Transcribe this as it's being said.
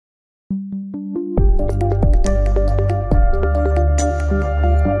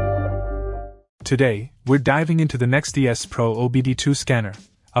Today, we're diving into the NexzDAS Pro OBD2 scanner,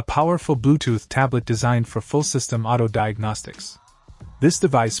 a powerful Bluetooth tablet designed for full-system auto diagnostics. This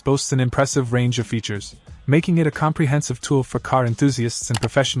device boasts an impressive range of features, making it a comprehensive tool for car enthusiasts and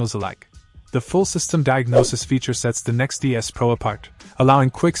professionals alike. The full-system diagnosis feature sets the NexzDAS Pro apart, allowing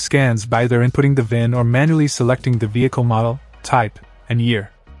quick scans by either inputting the VIN or manually selecting the vehicle model, type, and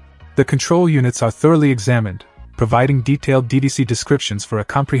year. The control units are thoroughly examined, providing detailed DDC descriptions for a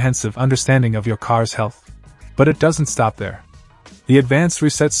comprehensive understanding of your car's health. But it doesn't stop there. The advanced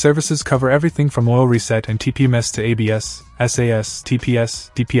reset services cover everything from oil reset and TPMS to ABS, SAS,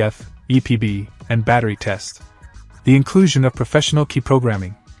 TPS, DPF, EPB, and battery test. The inclusion of professional key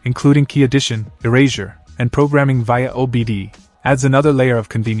programming, including key addition, erasure, and programming via OBD, adds another layer of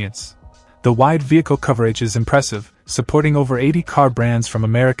convenience. The wide vehicle coverage is impressive, supporting over 80 car brands from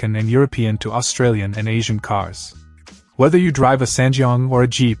American and European to Australian and Asian cars. Whether you drive a Ssangyong or a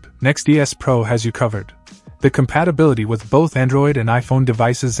Jeep, NexzDAS Pro has you covered. The compatibility with both Android and iPhone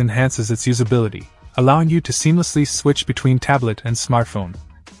devices enhances its usability, allowing you to seamlessly switch between tablet and smartphone.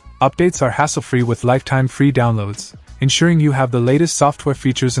 Updates are hassle-free with lifetime free downloads, ensuring you have the latest software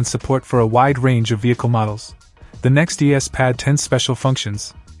features and support for a wide range of vehicle models. The NexzDAS Pad 10 special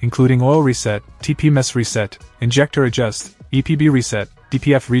functions, including oil reset, TPMS reset, injector adjust, EPB reset,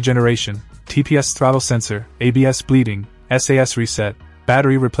 DPF regeneration, TPS throttle sensor, ABS bleeding, SAS reset,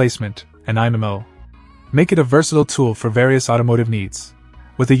 battery replacement, and IMMO, make it a versatile tool for various automotive needs.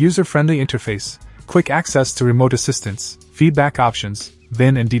 With a user-friendly interface, quick access to remote assistance, feedback options,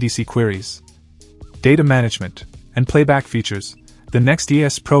 VIN and DDC queries, data management, and playback features, the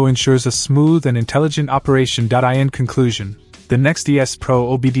NexzDAS Pro ensures a smooth and intelligent operation. In conclusion, the NexzDAS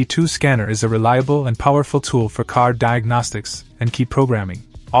Pro OBD2 scanner is a reliable and powerful tool for car diagnostics and key programming,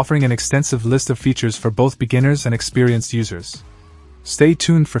 offering an extensive list of features for both beginners and experienced users. Stay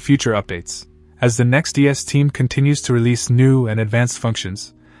tuned for future updates, as the NexzDAS team continues to release new and advanced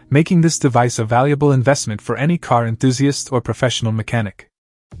functions, making this device a valuable investment for any car enthusiast or professional mechanic.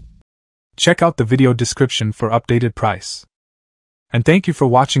 Check out the video description for updated price. And thank you for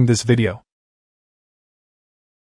watching this video.